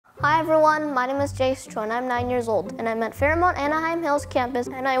Hi everyone, my name is Jayce Choi and I'm 9 years old and I'm at Fairmont Anaheim Hills campus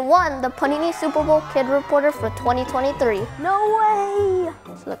and I won the Panini Super Bowl Kid Reporter for 2023. No way!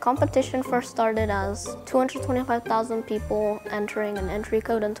 So the competition first started as 225,000 people entering an entry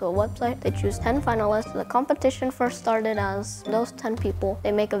code into a website. They choose 10 finalists. The competition first started as those 10 people.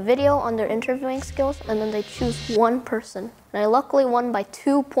 They make a video on their interviewing skills and then they choose one person. And I luckily won by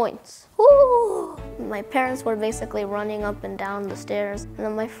 2 points. Woo! My parents were basically running up and down the stairs. And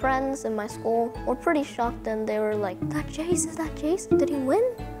then my friends in my school were pretty shocked and they were like, "That Jayce? Is that Jayce? Did he win?"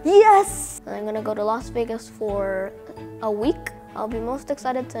 Yes! And I'm gonna go to Las Vegas for a week. I'll be most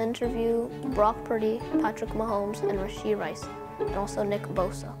excited to interview Brock Purdy, Patrick Mahomes, and Rashee Rice, and also Nick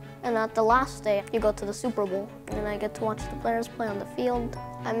Bosa. And at the last day, you go to the Super Bowl, and I get to watch the players play on the field.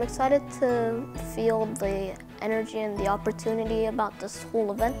 I'm excited to feel the energy and the opportunity about this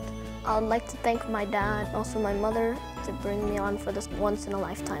whole event. I would like to thank my dad, and also my mother, to bring me on for this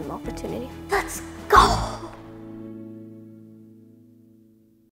once-in-a-lifetime opportunity. Let's go!